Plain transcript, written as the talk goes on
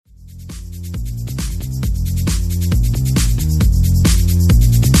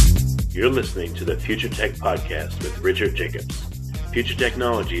You're listening to the Future Tech Podcast with Richard Jacobs. Future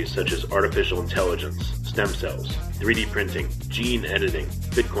technologies such as artificial intelligence, stem cells, 3D printing, gene editing,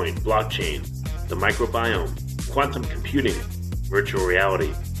 Bitcoin, blockchain, the microbiome, quantum computing, virtual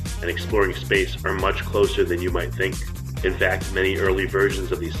reality, and exploring space are much closer than you might think. In fact, many early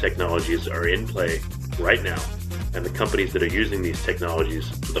versions of these technologies are in play right now, and the companies that are using these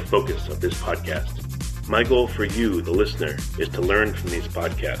technologies are the focus of this podcast. My goal for you, the listener, is to learn from these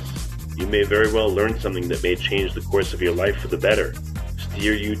podcasts. You may very well learn something that may change the course of your life for the better,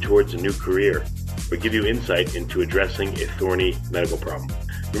 steer you towards a new career, or give you insight into addressing a thorny medical problem.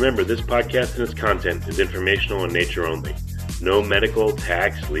 Remember, this podcast and its content is informational in nature only. No medical,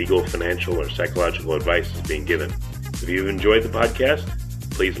 tax, legal, financial, or psychological advice is being given. If you've enjoyed the podcast,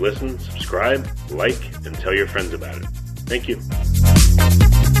 please listen, subscribe, like, and tell your friends about it. Thank you.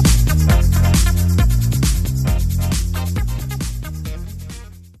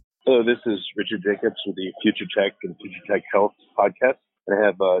 Hello, this is Richard Jacobs with the Future Tech and Future Tech Health podcast. And I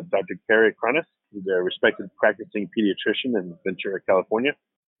have Dr. Carey Chronis, who's a respected practicing pediatrician in Ventura, California.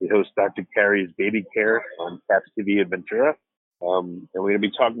 We host Dr. Carey's Baby Care on Cats TV in Ventura. And we're going to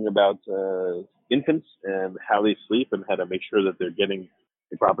be talking about infants and how they sleep and how to make sure that they're getting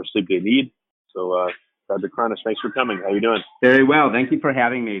the proper sleep they need. So, Dr. Chronis, thanks for coming. How are you doing? Very well. Thank you for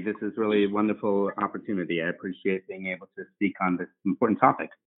having me. This is really a wonderful opportunity. I appreciate being able to speak on this important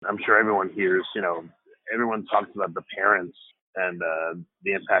topic. I'm sure everyone hears, everyone talks about the parents and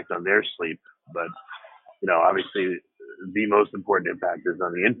the impact on their sleep. But, obviously the most important impact is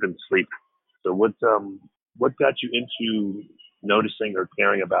on the infant's sleep. So what got you into noticing or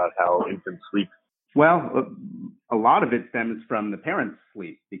caring about how infants sleep? Well, a lot of it stems from the parents'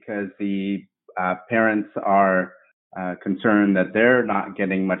 sleep because the parents are concerned that they're not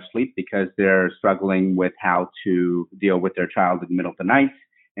getting much sleep because they're struggling with how to deal with their child in the middle of the night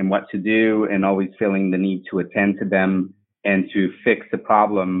and what to do, and always feeling the need to attend to them and to fix the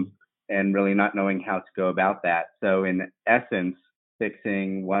problem and really not knowing how to go about that. So in essence,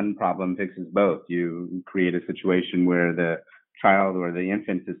 fixing one problem fixes both. You create a situation where the child or the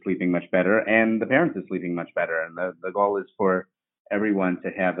infant is sleeping much better and the parent is sleeping much better. And the goal is for everyone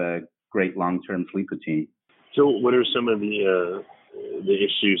to have a great long-term sleep routine. So what are some of the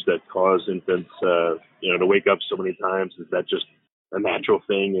issues that cause infants, to wake up so many times? Is that just a natural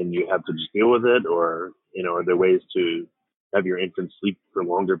thing and you have to just deal with it? Or, are there ways to have your infant sleep for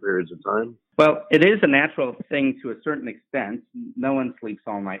longer periods of time? Well, it is a natural thing to a certain extent. No one sleeps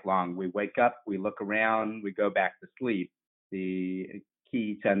all night long. We wake up, we look around, we go back to sleep. The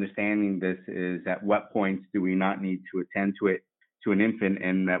key to understanding this is at what point do we not need to attend to an infant,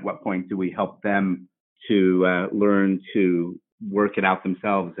 and at what point do we help them to learn to work it out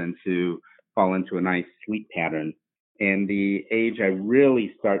themselves and to fall into a nice sleep pattern. And the age I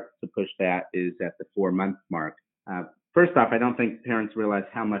really start to push that is at the 4-month mark. First off, I don't think parents realize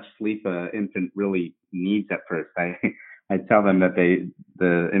how much sleep an infant really needs at first. I tell them that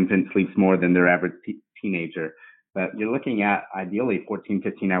the infant sleeps more than their average teenager. But you're looking at ideally 14,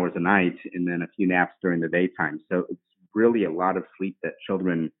 15 hours a night and then a few naps during the daytime. So it's really a lot of sleep that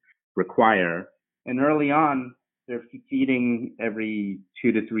children require. And early on, they're feeding every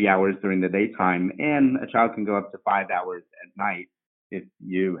 2 to 3 hours during the daytime, and a child can go up to 5 hours at night. If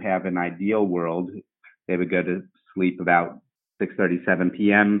you have an ideal world, they would go to sleep about 6:30, 7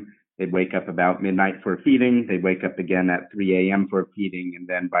 p.m. They'd wake up about midnight for a feeding. They'd wake up again at 3 a.m. for a feeding, and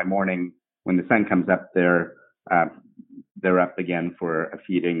then by morning, when the sun comes up, they're up again for a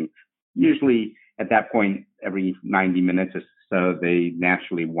feeding. Usually at that point, every 90 minutes or so, they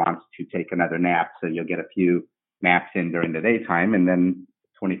naturally want to take another nap. So you'll get a few naps in during the daytime, and then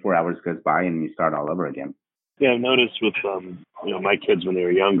 24 hours goes by and you start all over again. Yeah, I've noticed with, my kids when they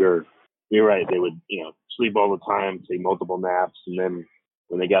were younger, you're right, they would, sleep all the time, take multiple naps. And then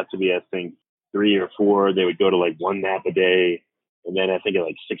when they got to be, I think, 3 or 4, they would go to like 1 nap a day. And then I think at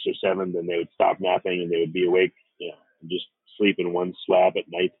like 6 or 7, then they would stop napping and they would be awake, and just sleep in one slab at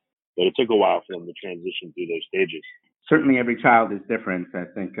night. But it took a while for them to transition through those stages. Certainly every child is different. I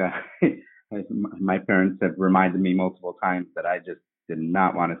think my parents have reminded me multiple times that I just did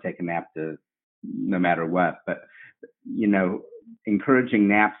not want to take a nap no matter what. But, encouraging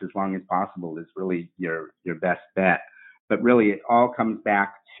naps as long as possible is really your best bet. But really it all comes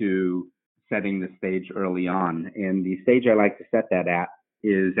back to setting the stage early on. And the stage I like to set that at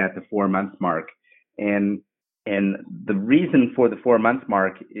is at the 4-month mark. And the reason for the 4-month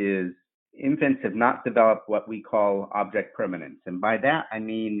mark is infants have not developed what we call object permanence. And by that, I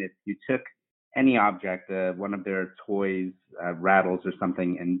mean, if you took any object, one of their toys, rattles or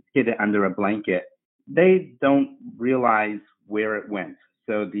something, and hid it under a blanket, they don't realize where it went.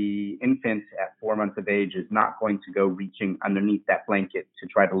 So the infant at 4 months of age is not going to go reaching underneath that blanket to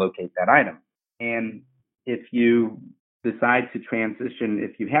try to locate that item. And if you decide to transition,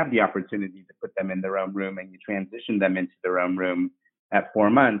 if you have the opportunity to put them in their own room and you transition them into their own room at 4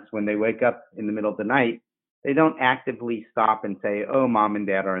 months, when they wake up in the middle of the night, they don't actively stop and say, oh, mom and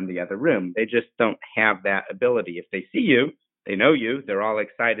dad are in the other room. They just don't have that ability. If they see you, they know you, they're all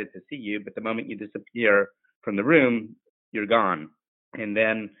excited to see you, but the moment you disappear from the room, you're gone. And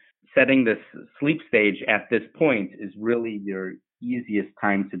then setting this sleep stage at this point is really your easiest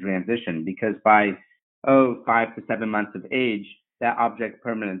time to transition, because by 5 to 7 months of age, that object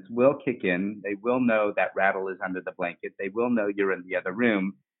permanence will kick in. They will know that rattle is under the blanket. They will know you're in the other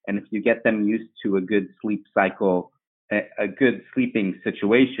room. And if you get them used to a good sleep cycle, a good sleeping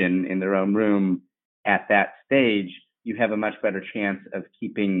situation in their own room at that stage, you have a much better chance of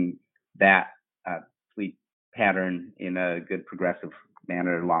keeping that sleep pattern in a good progressive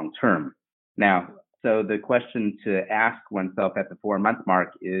manner long term. Now, so the question to ask oneself at the 4 month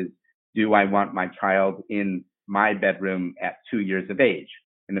mark is, do I want my child in my bedroom at 2 years of age?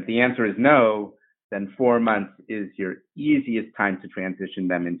 And if the answer is no, then 4 months is your easiest time to transition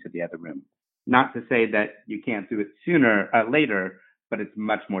them into the other room. Not to say that you can't do it later, but it's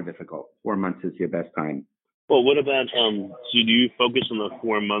much more difficult. 4 months is your best time. Well, what about, so do you focus on the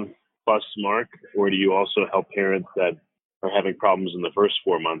 4 month plus mark, or do you also help parents that are having problems in the first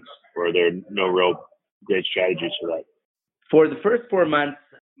 4 months, or are there no real great strategies for that? For the first 4 months,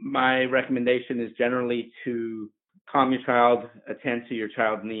 my recommendation is generally to calm your child, attend to your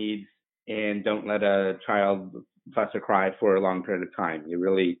child's needs, and don't let a child fuss or cry for a long period of time. You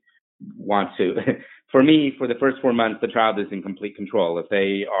really want to. For me, for the first 4 months, the child is in complete control. If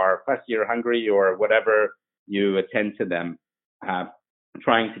they are fussy or hungry or whatever, you attend to them,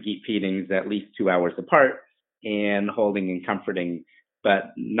 trying to keep feedings at least 2 hours apart and holding and comforting,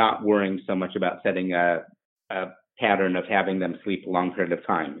 but not worrying so much about setting a pattern of having them sleep a long period of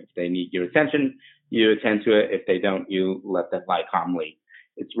time. If they need your attention, you attend to it. If they don't, you let them lie calmly.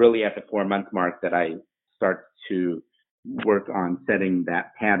 It's really at the 4 month mark that I start to work on setting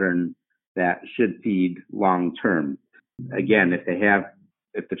that pattern that should feed long term. Again, if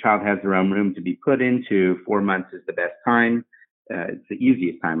the child has their own room to be put into, 4 months is the best time. It's the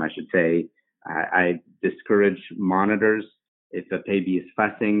easiest time, I should say. I discourage monitors. If a baby is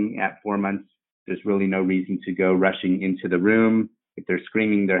fussing at 4 months, there's really no reason to go rushing into the room. If they're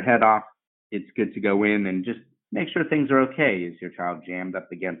screaming their head off, it's good to go in and just make sure things are okay. Is your child jammed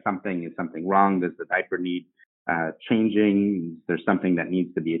up against something? Is something wrong? Does the diaper need changing? Is there something that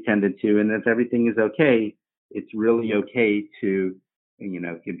needs to be attended to? And if everything is okay, it's really okay to,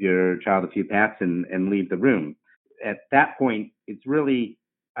 give your child a few pats and leave the room. At that point, it's really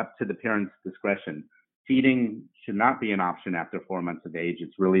up to the parent's discretion. Feeding should not be an option after 4 months of age.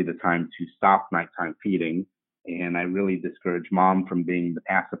 It's really the time to stop nighttime feeding. And I really discourage mom from being the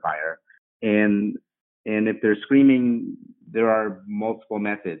pacifier. And if they're screaming, there are multiple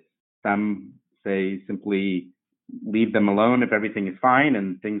methods. Some say simply leave them alone if everything is fine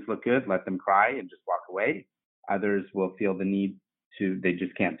and things look good, let them cry and just walk away. Others will feel the need they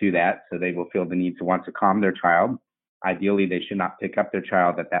just can't do that. So they will feel the need to want to calm their child. Ideally, they should not pick up their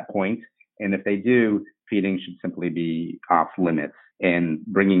child at that point. And if they do, feeding should simply be off limits, and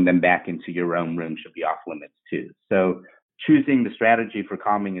bringing them back into your own room should be off limits too. So choosing the strategy for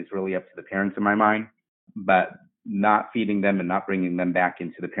calming is really up to the parents in my mind, but not feeding them and not bringing them back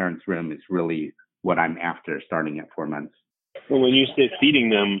into the parents' room is really what I'm after starting at 4 months. Well, when you say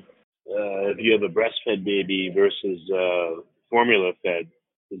feeding them, if you have a breastfed baby versus formula fed,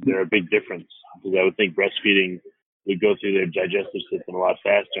 is there a big difference? Because I would think breastfeeding would go through their digestive system a lot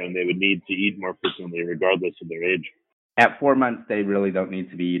faster, and they would need to eat more frequently regardless of their age. At 4 months, they really don't need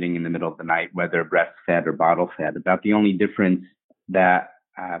to be eating in the middle of the night, whether breastfed or bottle fed. About the only difference that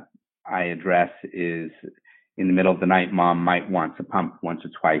I address is in the middle of the night, mom might want to pump once or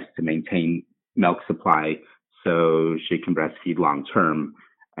twice to maintain milk supply so she can breastfeed long term.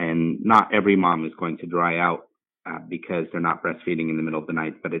 And not every mom is going to dry out because they're not breastfeeding in the middle of the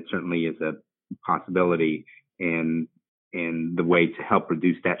night, but it certainly is a possibility. And the way to help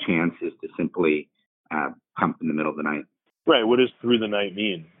reduce that chance is to simply pump in the middle of the night. Right. What does through the night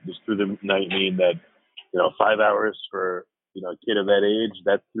mean? Does through the night mean that, 5 hours for, a kid of that age,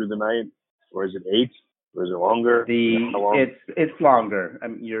 that's through the night? Or is it 8? Or is it longer? How long? It's longer.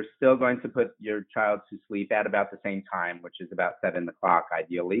 You're still going to put your child to sleep at about the same time, which is about 7 o'clock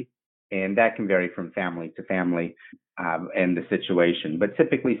ideally. And that can vary from family to family and the situation. But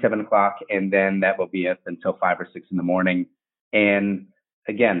typically 7 o'clock, and then that will be up until 5 or 6 in the morning. And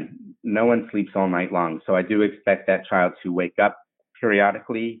again, no one sleeps all night long. So I do expect that child to wake up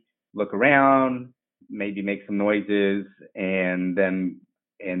periodically look around, maybe make some noises, and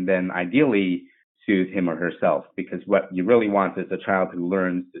then ideally soothe him or herself. Because what you really want is a child who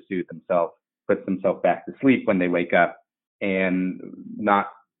learns to soothe himself, puts himself back to sleep when they wake up, and not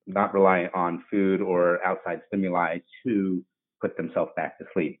rely on food or outside stimuli to put themselves back to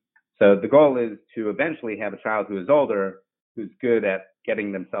sleep. So the goal is to eventually have a child who is older, who's good at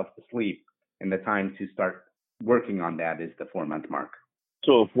getting themselves to sleep, and the time to start working on that is the 4-month mark.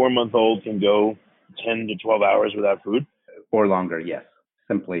 So a 4-month-old can go 10 to 12 hours without food? Or longer, yes.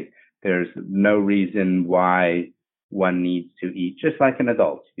 Simply, there's no reason why one needs to eat, just like an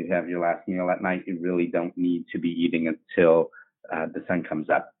adult. You have your last meal at night, you really don't need to be eating until the sun comes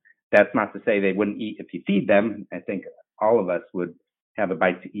up. That's not to say they wouldn't eat if you feed them. I think all of us would have a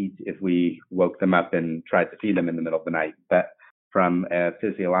bite to eat if we woke them up and tried to feed them in the middle of the night. But from a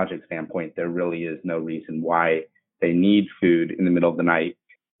physiologic standpoint, there really is no reason why they need food in the middle of the night.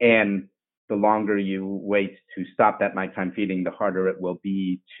 And the longer you wait to stop that nighttime feeding, the harder it will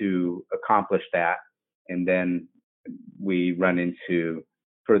be to accomplish that. And then we run into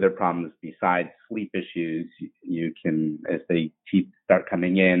further problems besides sleep issues. You can, as the teeth start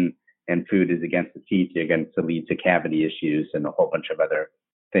coming in and food is against the teeth, you're going to lead to cavity issues and a whole bunch of other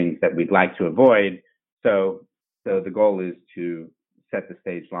things that we'd like to avoid. So the goal is to set the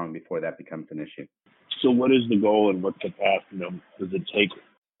stage long before that becomes an issue. So what is the goal and what's the path? Does it take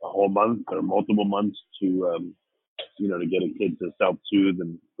a whole month or multiple months to, to get a kid to self-soothe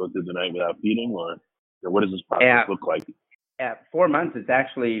and go through the night without feeding? Or what does this process look like? At 4 months, it's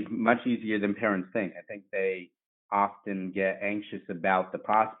actually much easier than parents think. I think they often get anxious about the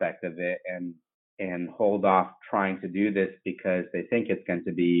prospect of it and hold off trying to do this because they think it's going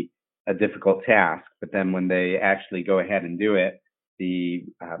to be a difficult task. But then when they actually go ahead and do it, the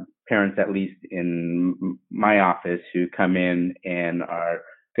parents, at least in my office, who come in and are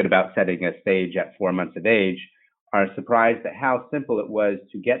good about setting a stage at 4 months of age, are surprised at how simple it was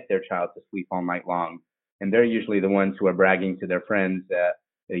to get their child to sleep all night long. And they're usually the ones who are bragging to their friends at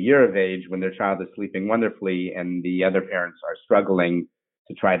a year of age when their child is sleeping wonderfully, and the other parents are struggling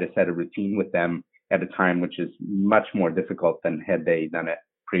to try to set a routine with them at a time which is much more difficult than had they done it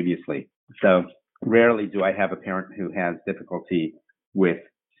previously. So rarely do I have a parent who has difficulty with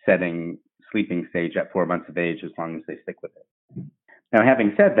setting sleeping stage at 4 months of age as long as they stick with it. Now,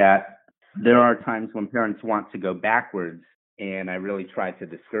 having said that, there are times when parents want to go backwards, and I really try to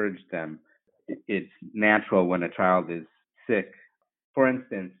discourage them. It's natural when a child is sick. For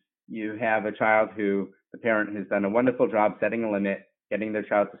instance, you have a child who the parent has done a wonderful job setting a limit, getting their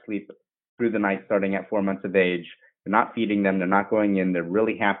child to sleep through the night starting at 4 months of age. They're not feeding them. They're not going in. They're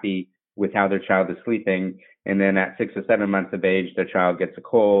really happy with how their child is sleeping. And then at 6 or 7 months of age, their child gets a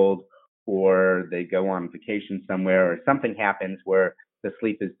cold, or they go on vacation somewhere, or something happens where the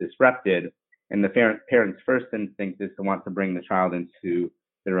sleep is disrupted. And the parent's first instinct is to want to bring the child into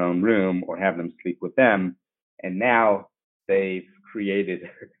their own room or have them sleep with them. And now they've created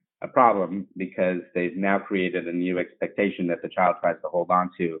a problem because they've now created a new expectation that the child tries to hold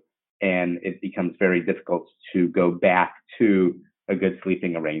on to. And it becomes very difficult to go back to a good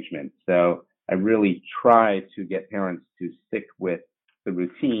sleeping arrangement. So I really try to get parents to stick with the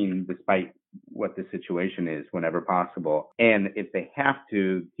routine despite what the situation is whenever possible. And if they have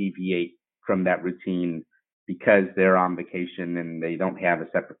to deviate from that routine because they're on vacation and they don't have a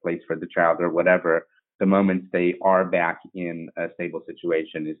separate place for the child or whatever, the moment they are back in a stable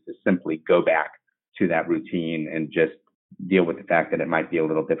situation is to simply go back to that routine and just deal with the fact that it might be a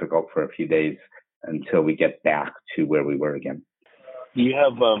little difficult for a few days until we get back to where we were again. Do you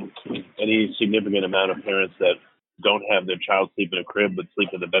have any significant amount of parents that don't have their child sleep in a crib but sleep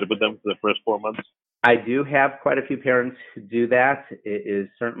in the bed with them for the first 4 months? I do have quite a few parents who do that. It is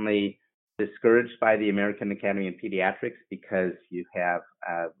certainly discouraged by the American Academy of Pediatrics because you have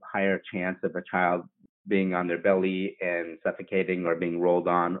a higher chance of a child being on their belly and suffocating or being rolled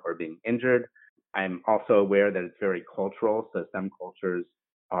on or being injured. I'm also aware that it's very cultural, so some cultures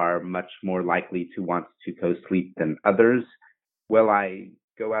are much more likely to want to co-sleep than others. Will I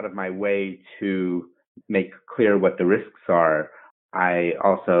go out of my way to make clear what the risks are? I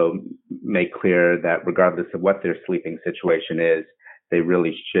also make clear that regardless of what their sleeping situation is, they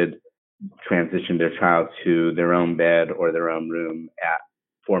really should transition their child to their own bed or their own room at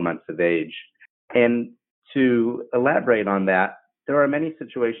 4 months of age. And to elaborate on that, there are many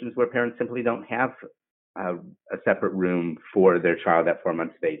situations where parents simply don't have a separate room for their child at 4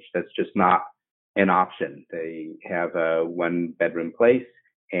 months of age. That's just not an option. They have a 1-bedroom place,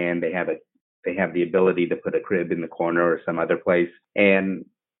 and they have the ability to put a crib in the corner or some other place. And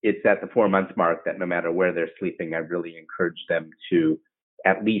it's at the 4 month mark that no matter where they're sleeping, I really encourage them to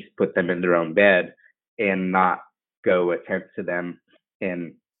at least put them in their own bed and not go attempt to them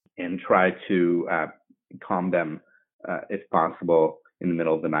and try to calm them if possible in the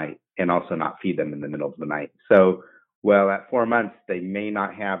middle of the night, and also not feed them in the middle of the night. So, well, at 4 months, they may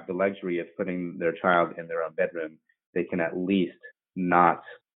not have the luxury of putting their child in their own bedroom. They can at least not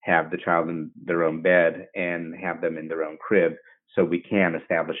have the child in their own bed and have them in their own crib, so we can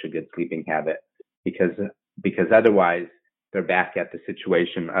establish a good sleeping habit. Because otherwise they're back at the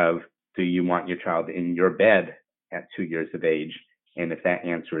situation of, do you want your child in your bed at 2 years of age? And if that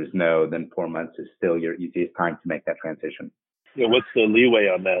answer is no, then 4 months is still your easiest time to make that transition. Yeah, what's the leeway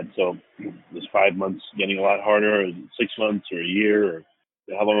on that? So is 5 months getting a lot harder, or is it 6 months or a year, or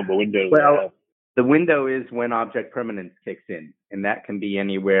how long of a window do they have? The window is when object permanence kicks in, and that can be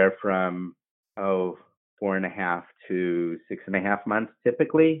anywhere from 4.5 to 6.5 months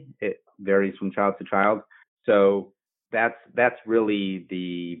typically. It varies from child to child. So that's really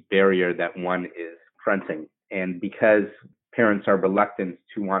the barrier that one is fronting. And because parents are reluctant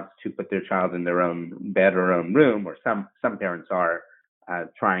to want to put their child in their own bed or own room, or some parents are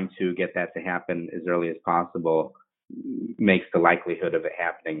trying to get that to happen as early as possible, makes the likelihood of it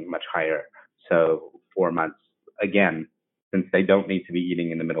happening much higher. So 4 months, again, since they don't need to be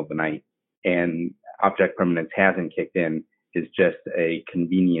eating in the middle of the night and object permanence hasn't kicked in, is just a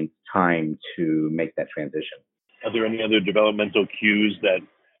convenient time to make that transition. Are there any other developmental cues that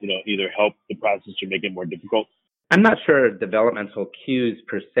either help the process or make it more difficult? I'm not sure developmental cues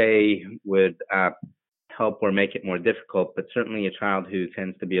per se would help or make it more difficult, but certainly a child who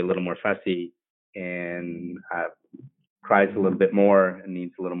tends to be a little more fussy and cries a little bit more and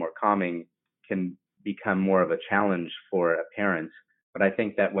needs a little more calming can become more of a challenge for a parent. But I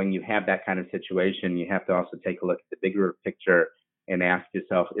think that when you have that kind of situation, you have to also take a look at the bigger picture and ask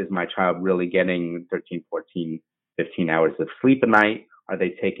yourself, is my child really getting 13, 14, 15 hours of sleep a night? Are they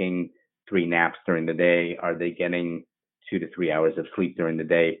taking 3 naps during the day? Are they getting 2 to 3 hours of sleep during the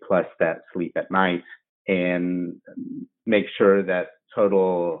day plus that sleep at night? And make sure that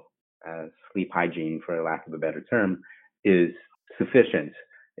total sleep hygiene, for lack of a better term, is sufficient.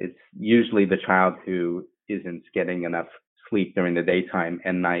 It's usually the child who isn't getting enough sleep during the daytime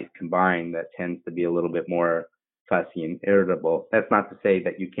and night combined that tends to be a little bit more fussy and irritable. That's not to say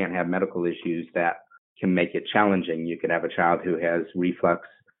that you can't have medical issues that can make it challenging. You could have a child who has reflux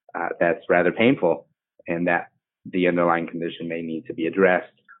that's rather painful, and that the underlying condition may need to be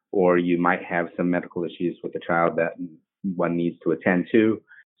addressed, or you might have some medical issues with the child that one needs to attend to.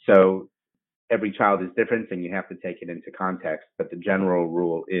 So every child is different, and you have to take it into context, but the general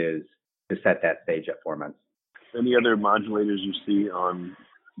rule is to set that stage at 4 months. Any other modulators you see on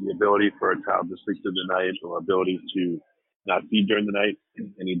the ability for a child to sleep through the night, or ability to not feed during the night?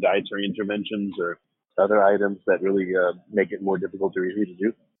 Any dietary interventions or other items that really make it more difficult or easy to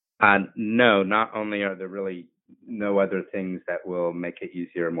do? No, not only are there really no other things that will make it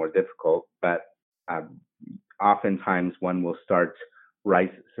easier or more difficult, but oftentimes one will start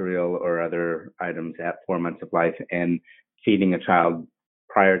rice, cereal, or other items at 4 months of life, and feeding a child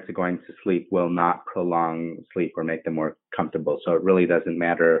prior to going to sleep will not prolong sleep or make them more comfortable. So it really doesn't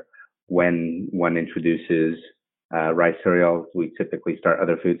matter when one introduces rice cereal. We typically start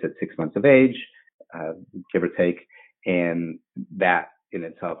other foods at 6 months of age, give or take, and that in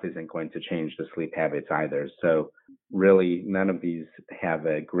itself isn't going to change the sleep habits either. So really none of these have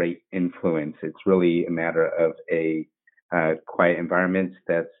a great influence. It's really a matter of a quiet environment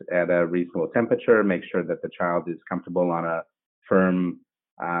that's at a reasonable temperature. Make sure that the child is comfortable on a firm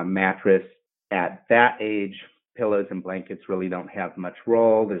mattress. At that age, pillows and blankets really don't have much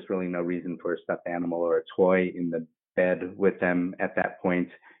role. There's really no reason for a stuffed animal or a toy in the bed with them at that point.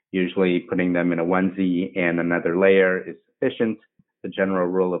 Usually putting them in a onesie and another layer is sufficient. The general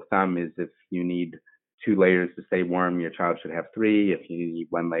rule of thumb is if you need 2 layers to stay warm, your child should have 3. If you need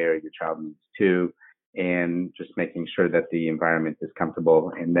 1 layer, your child needs 2. And just making sure that the environment is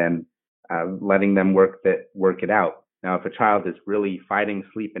comfortable, and then letting them work it out. Now, if a child is really fighting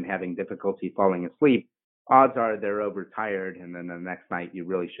sleep and having difficulty falling asleep, odds are they're overtired, and then the next night you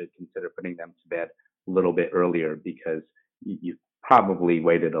really should consider putting them to bed a little bit earlier, because you probably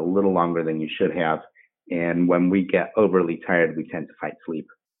waited a little longer than you should have. And when we get overly tired, we tend to fight sleep.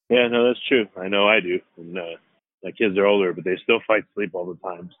 Yeah, no, that's true. I know I do. And my kids are older, but they still fight sleep all the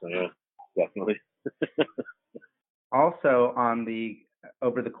time. So yeah, definitely. Also,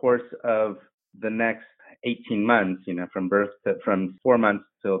 over the course of the next 18 months, from 4 months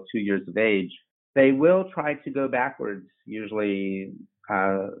till 2 years of age, they will try to go backwards, usually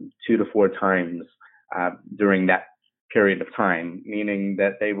 2 to 4 times during that period of time, meaning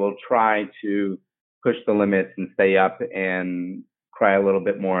that they will try to push the limits and stay up and cry a little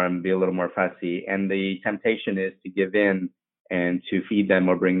bit more and be a little more fussy. And the temptation is to give in and to feed them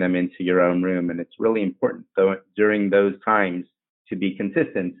or bring them into your own room. And it's really important, though, during those times to be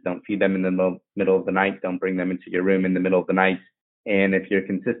consistent. Don't feed them in the middle of the night. Don't bring them into your room in the middle of the night. And if you're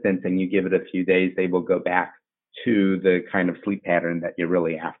consistent and you give it a few days, they will go back to the kind of sleep pattern that you're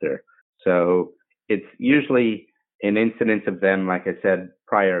really after. So it's usually an incidence of them, like I said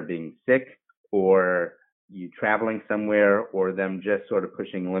prior, being sick, or you traveling somewhere, or them just sort of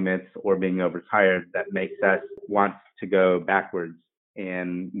pushing limits or being overtired that makes us want to go backwards.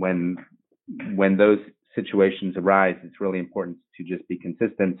 And when those situations arise, it's really important to just be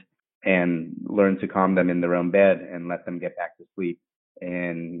consistent and learn to calm them in their own bed and let them get back to sleep.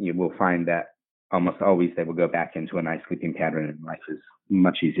 And you will find that almost always they will go back into a nice sleeping pattern, and life is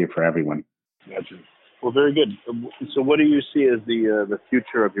much easier for everyone. Gotcha. Well, very good. So what do you see as the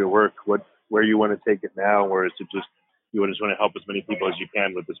future of your work? Where you want to take it now, or is it just you just want to help as many people as you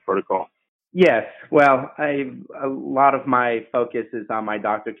can with this protocol? Yes. Well, a lot of my focus is on my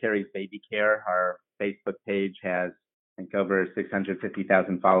Dr. Carey's Baby Care. Our Facebook page has, I think, over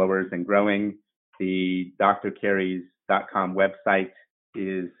 650,000 followers and growing. The drcareys.com website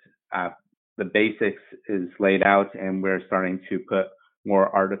is the basics is laid out, and we're starting to put more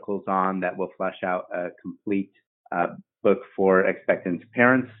articles on that will flesh out a complete book for expectant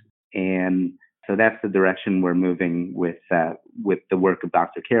parents. And so that's the direction we're moving with the work of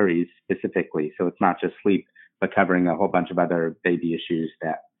Dr. Carey's specifically. So it's not just sleep, but covering a whole bunch of other baby issues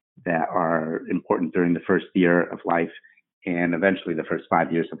that are important during the first year of life, and eventually the first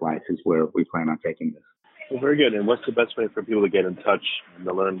 5 years of life is where we plan on taking this. Well, very good. And what's the best way for people to get in touch and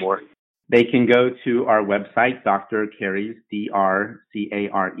to learn more? They can go to our website, Dr. Carey's,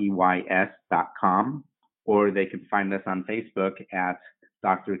 drcareys.com, or they can find us on Facebook at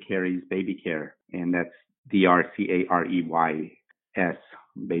Dr. Carey's Baby Care, and that's DRCAREYS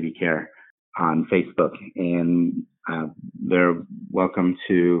Baby Care on Facebook. And they're welcome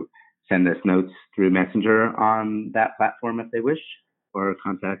to send us notes through Messenger on that platform if they wish, or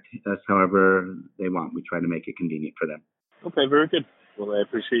contact us however they want. We try to make it convenient for them. Okay, very good. Well, I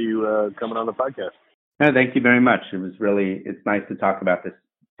appreciate you coming on the podcast. No, thank you very much. It's nice to talk about this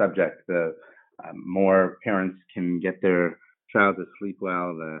subject. The more parents can get their child to sleep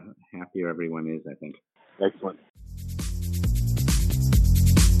well, the happier everyone is, I think. Excellent.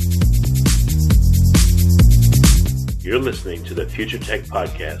 You're listening to the Future Tech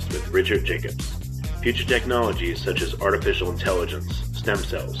Podcast with Richard Jacobs. Future technologies such as artificial intelligence, stem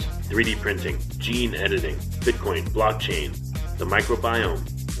cells, 3D printing, gene editing, Bitcoin, blockchain, the microbiome,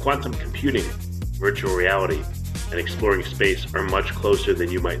 quantum computing, virtual reality, and exploring space are much closer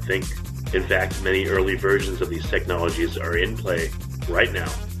than you might think. In fact, many early versions of these technologies are in play right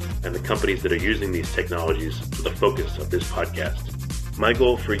now, and the companies that are using these technologies are the focus of this podcast. My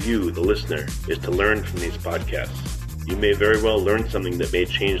goal for you, the listener, is to learn from these podcasts. You may very well learn something that may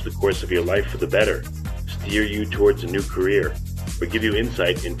change the course of your life for the better, steer you towards a new career, or give you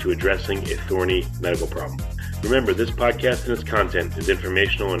insight into addressing a thorny medical problem. Remember, this podcast and its content is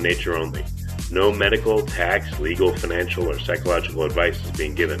informational in nature only. No medical, tax, legal, financial, or psychological advice is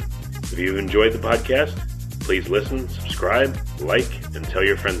being given. If you've enjoyed the podcast, please listen, subscribe, like, and tell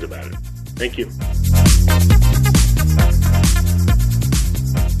your friends about it. Thank you.